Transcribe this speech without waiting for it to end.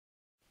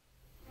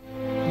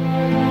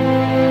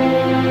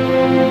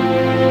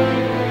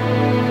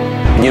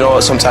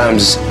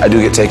sometimes I do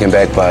get taken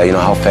back by,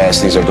 how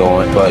fast things are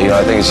going. But,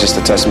 I think it's just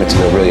a testament to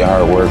the really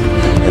hard work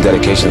and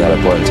dedication that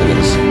I put into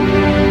this.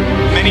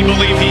 Many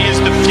believe he is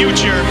the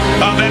future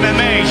of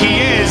MMA.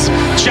 He is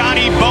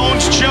Johnny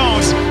Bones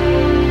Jones.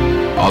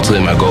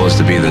 Ultimately, my goal is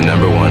to be the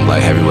 #1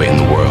 light heavyweight in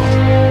the world.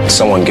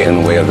 Someone getting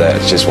in the way of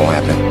that just won't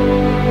happen.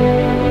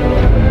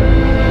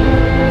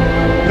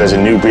 There's a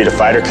new breed of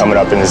fighter coming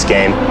up in this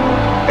game,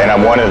 and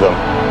I'm one of them.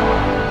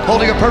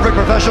 Holding a perfect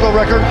professional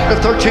record of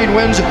 13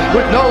 wins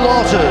with no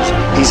losses.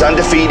 He's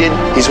undefeated.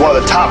 He's one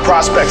of the top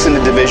prospects in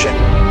the division.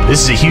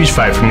 This is a huge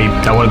fight for me.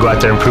 I want to go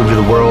out there and prove to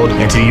the world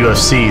and to the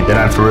UFC that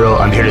I'm for real.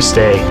 I'm here to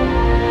stay.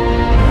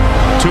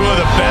 Two of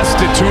the best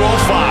at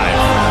 205.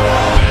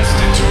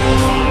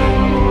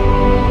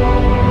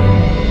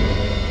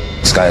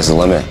 Sky's the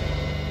limit.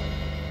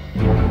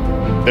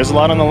 There's a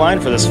lot on the line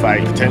for this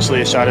fight.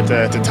 Potentially a shot at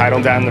the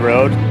title down the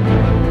road.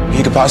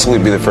 He could possibly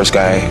be the first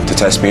guy to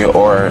test me,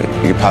 or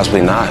he could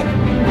possibly not.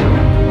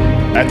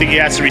 I think he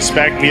has to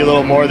respect me a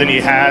little more than he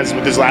has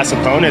with his last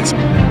opponents.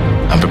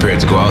 I'm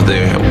prepared to go out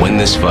there, win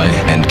this fight,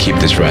 and keep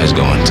this rise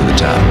going to the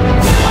top.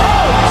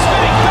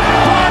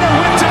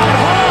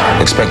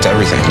 Expect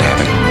everything to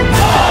happen.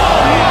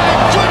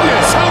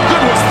 Goodness, how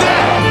good was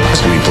that? It's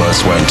gonna be blood,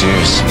 sweat, and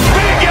tears.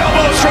 Big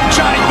elbows from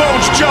Johnny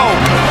Bones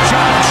Jones.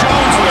 John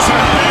Jones with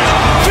a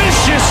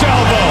vicious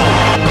elbow.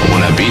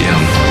 When I beat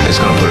him, it's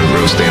going to put a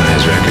real stain on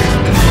his record.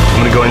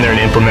 I'm going to go in there and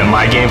implement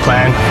my game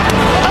plan.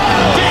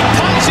 Big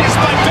punches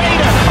by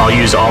Bader. I'll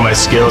use all my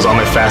skills, all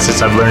my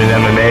facets I've learned in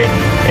MMA,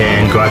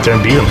 and go out there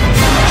and beat him.